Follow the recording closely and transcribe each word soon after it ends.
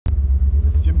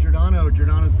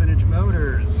Vintage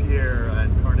Motors here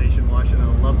in Carnation, Washington.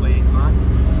 A lovely hot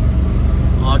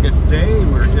August day.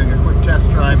 We're doing a quick test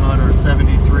drive on our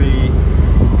 73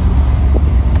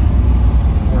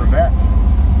 Corvette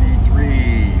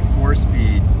C3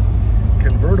 4-speed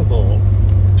convertible,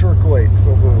 turquoise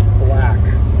over black.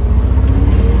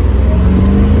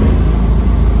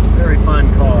 Very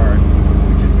fun car.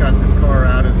 We just got this car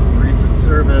out of some recent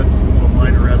service, a little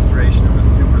minor restoration of a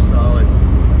super solid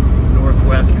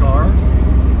Northwest car.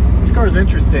 This car is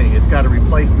interesting. It's got a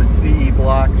replacement CE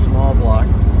block, small block,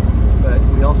 but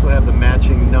we also have the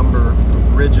matching number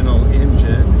original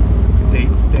engine,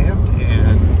 date stamped,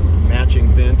 and matching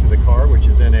VIN to the car, which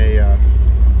is in a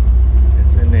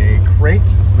it's in a crate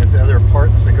with other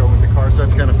parts that go with the car, so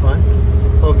that's kind of fun.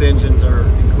 Both engines are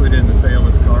included in the sale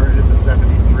of this car. It is a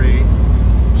 73,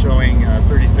 showing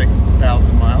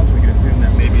 36,000 miles. We can assume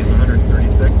that maybe it's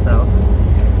 136,000.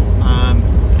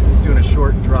 Just doing a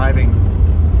short driving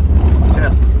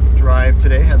test drive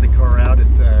today. Had the car out at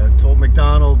Toll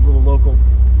McDonald, little local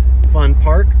fun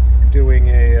park, doing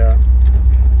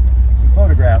some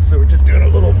photographs. So we're just doing a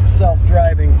little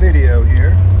self-driving video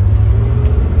here.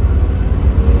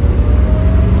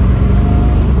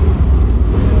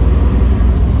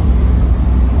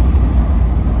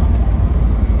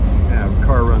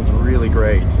 Car runs really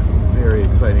great. Very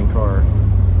exciting car.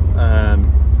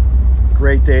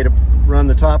 Great day to run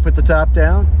the top, put the top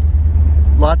down.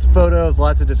 Lots of photos,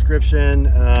 lots of description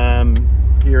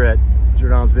here at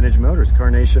Giordano's Vintage Motors,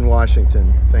 Carnation,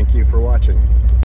 Washington. Thank you for watching.